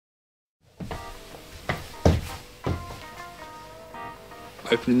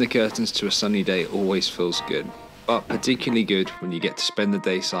Opening the curtains to a sunny day always feels good, but particularly good when you get to spend the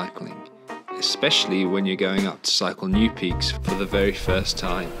day cycling, especially when you're going up to cycle new peaks for the very first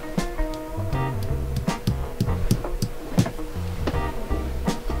time.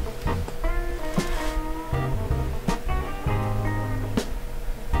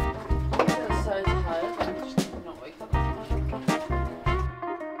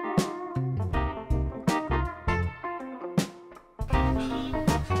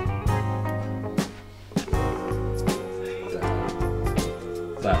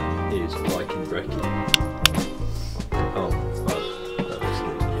 That is biking brekkie. Oh, well, that was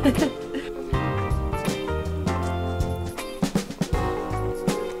good.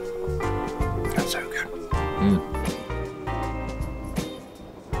 That's so good.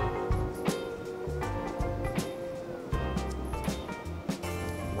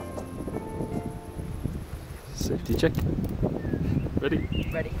 Safety check. Ready?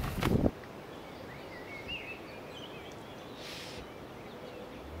 Ready.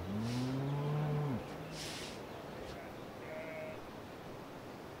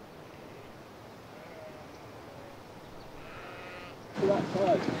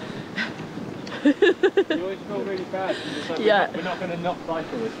 You always feel really bad. It's like Yeah. we're not going to not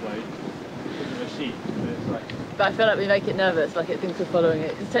cycle this way because of a sheep. But it's like, But I feel like we make it nervous, like it thinks we're following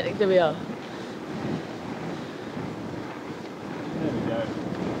it, because technically we are. there we go.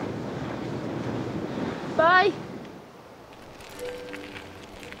 Bye!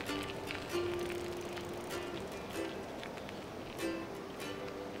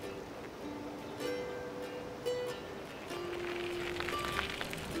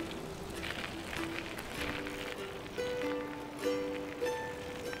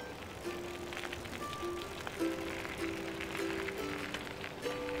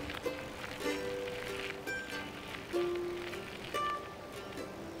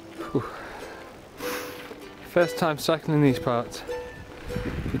 First time cycling these parts.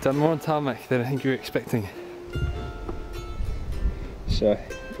 You've done more on tarmac than I think you were expecting. So,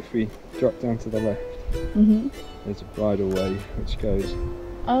 if we drop down to the left, there's a bridle way which goes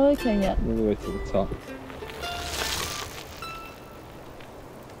Oh, okay, yeah. all the way to the top.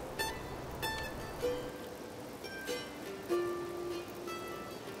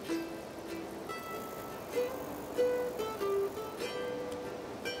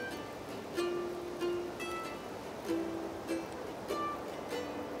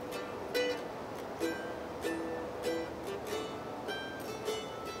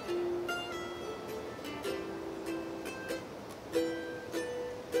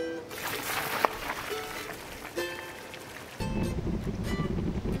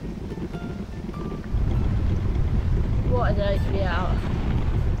 What a day to be out.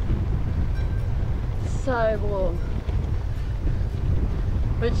 So warm.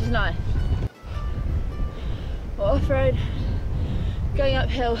 Which is nice. We're off-road, going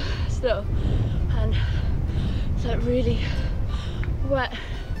uphill still, and it's like really wet,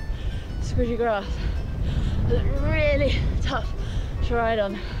 squishy grass. It's really tough to ride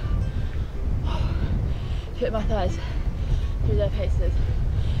on. Hit my thighs through their paces.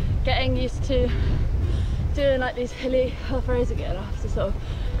 Getting used to doing like these hilly off-roads again after sort of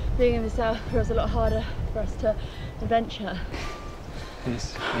being in the south, where it was a lot harder for us to adventure.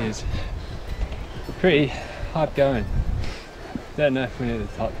 This is pretty hard going. Don't know if we're near the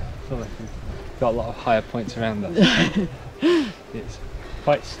top. I feel like we've got a lot of higher points around us. It's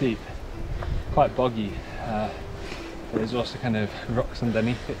quite steep, quite boggy. But there's also kind of rocks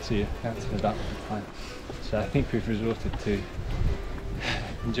underneath it, so you have to adapt with the time. So I think we've resorted to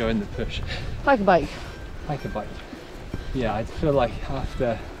enjoying the push. Like a bike. Like a bike. Yeah, I feel like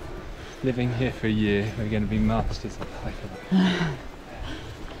after living here for a year, we're going to be masters of like a bike.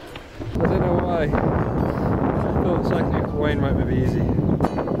 I don't know why. I thought cycling at the Wainwright would be easy.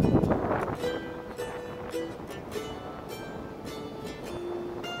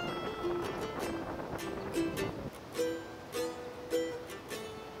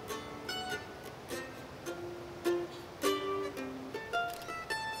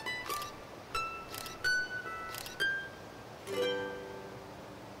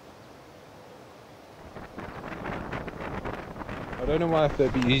 I don't know why I thought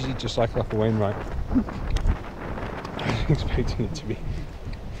it'd be easy to cycle up a Wainwright. I was expecting it to be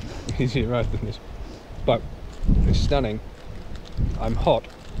easier rather than this. But it's stunning. I'm hot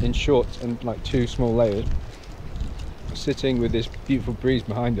in shorts and like 2 small layers, sitting with this beautiful breeze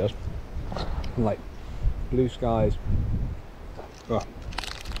behind us and like blue skies. Oh,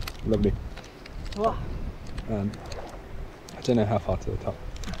 lovely. Wow. I don't know how far to the top.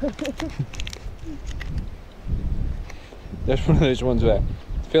 There's one of those ones where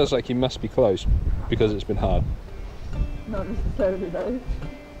it feels like you must be close because it's been hard. Not necessarily though.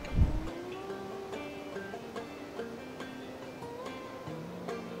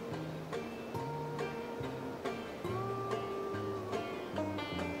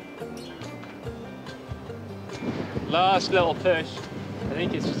 Last little push. I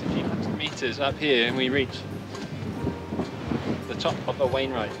think it's just a few hundred meters up here and we reach the top of the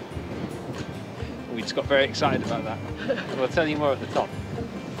Wainwright. We just got very excited about that. We'll tell you more at the top.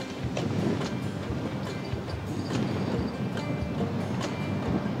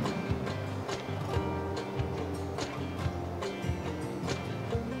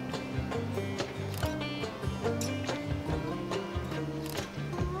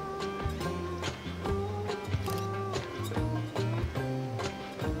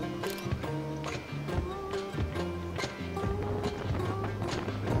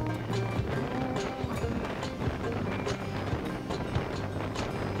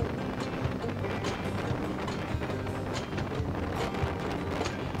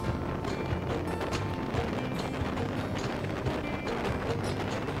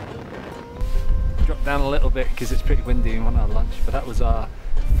 Down a little bit because it's pretty windy and we want our lunch, but that was our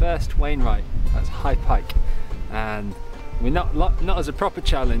first Wainwright. That's high pike, and we're not as a proper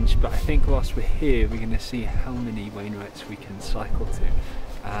challenge, but I think whilst we're here we're going to see how many Wainwrights we can cycle to,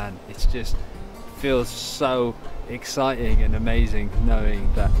 and it's just feels so exciting and amazing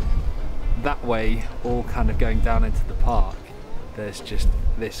knowing that that way, all kind of going down into the park, there's just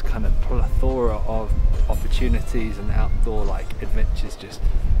this kind of plethora of opportunities and outdoor like adventures. Just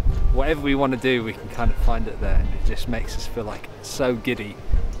whatever we want to do, we can kind of find it there, and it just makes us feel like so giddy.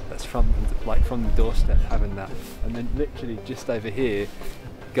 That's from the doorstep having that, and then literally just over here,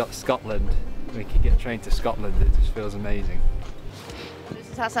 got Scotland. We can get a train to Scotland. It just feels amazing.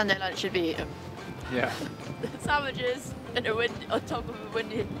 This is how Sunday lunch should be eaten. Yeah. Sandwiches and on top of a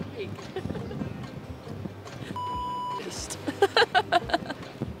windy peak.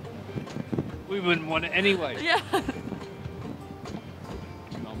 We wouldn't want it anyway. Yeah.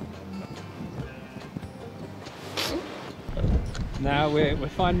 Now we've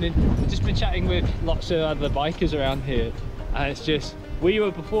just been chatting with lots of other bikers around here, and it's just, we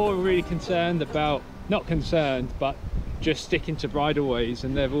were before really concerned about, not concerned, but just sticking to bridleways,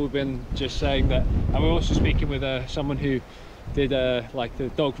 and they've all been just saying that. And we're also speaking with someone who did like the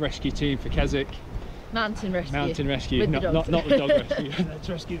dog rescue team for Keswick. Mountain rescue. Mountain rescue, With not the dog rescue. Let's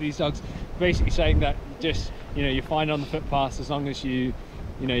rescue these dogs. Basically saying that just, you know, you're fine on the footpaths as long as you're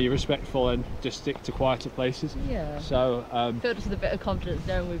respectful and just stick to quieter places. Yeah. So filled us with a bit of confidence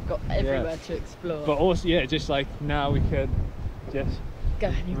knowing we've got everywhere to explore. But also, yeah, just like now we could just go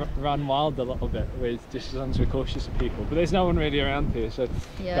anywhere. Run wild a little bit with, just as long as we're cautious of people. But there's no one really around here, so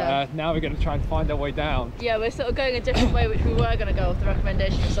yeah. But, now we're going to try and find our way down. Yeah, we're sort of going a different way, which we were going to go off the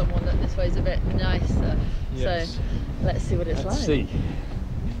recommendation of someone that this way's a bit nicer. Yes. So let's see what it's like. Let's see.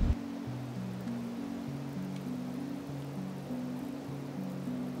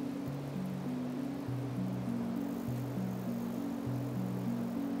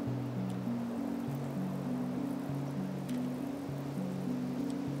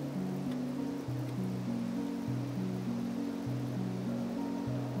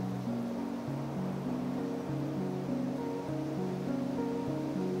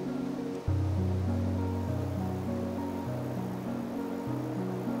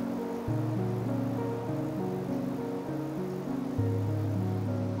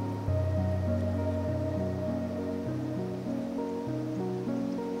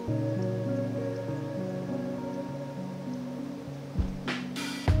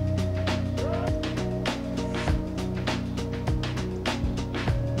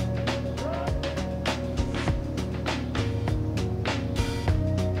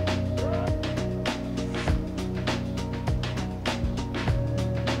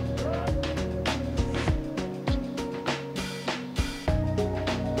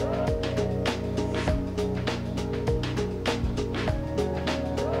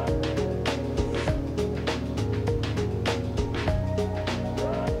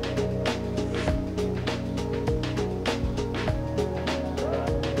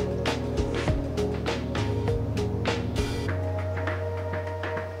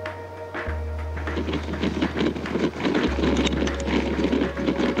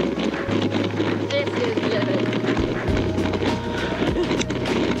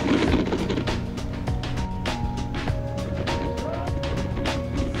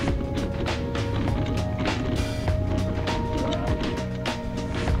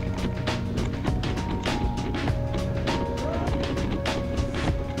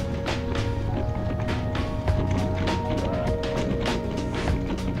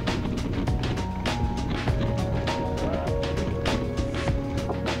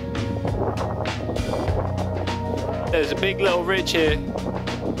 There's a big little ridge here.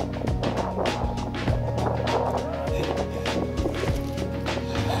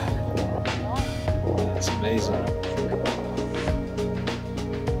 It's amazing.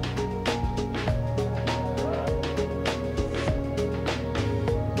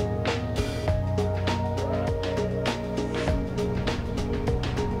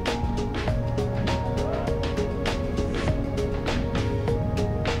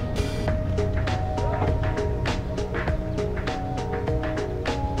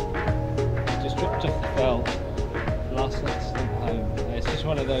 Last night's sleep home. It's just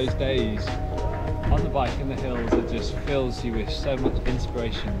one of those days on the bike in the hills that just fills you with so much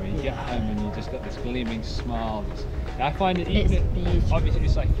inspiration when you get home and you just got this gleaming smile. I find it, obviously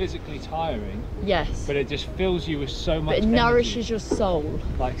it's like physically tiring, yes, but it just fills you with so much energy. But it nourishes your soul.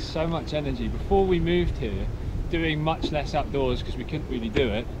 Like so much energy. Before we moved here, doing much less outdoors because we couldn't really do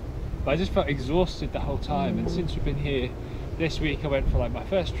it, but I just felt exhausted the whole time. And since we've been here this week, I went for like my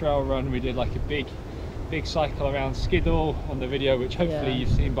first trail run. We did like a big cycle around Skiddaw on the video, which hopefully you've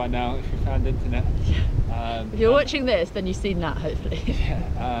seen by now if you found internet. If you're watching this, then you've seen that hopefully.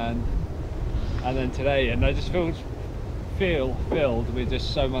 Yeah, and then today, and I just feel filled with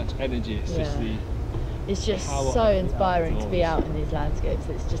just so much energy. It's just so inspiring to be out in these landscapes.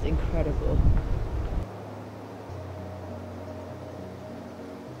 It's just incredible.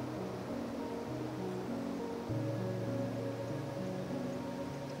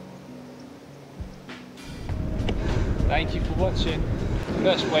 Thank you for watching.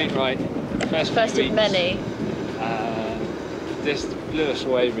 First Wainwright, first of many. This blew us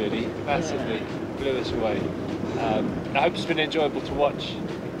away, really, massively blew us away. I hope it's been enjoyable to watch.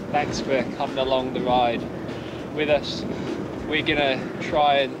 Thanks for coming along the ride with us. We're gonna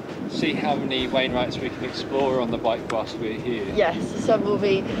try and see how many Wainwrights we can explore on the bike whilst we're here. Yes, some will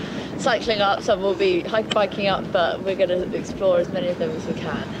be cycling up, some will be biking up, but we're gonna explore as many of them as we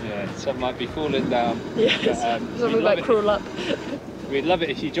can. Yeah, some might be falling down. Yes, some we might crawl up. We'd love it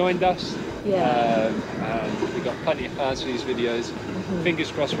if you joined us. Yeah. And we've got plenty of fans for these videos.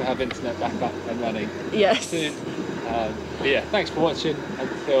 Fingers crossed we'll have internet back up and running soon. But yeah, thanks for watching.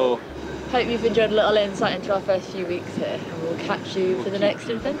 Until hope you've enjoyed a little insight into our first few weeks here, and we'll catch you for the next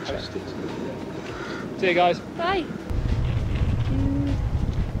adventure. See you guys. Bye.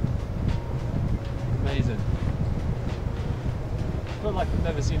 Amazing. I feel like I've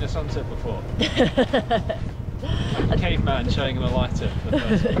never seen a sunset before. Like a caveman showing him a lighter for the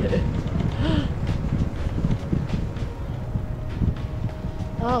first time.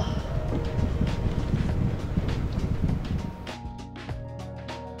 Oh.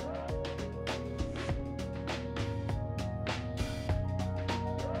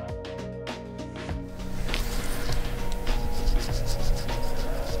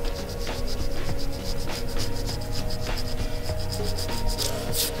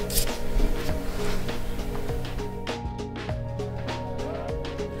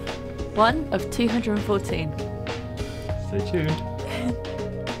 One of 214. Stay tuned.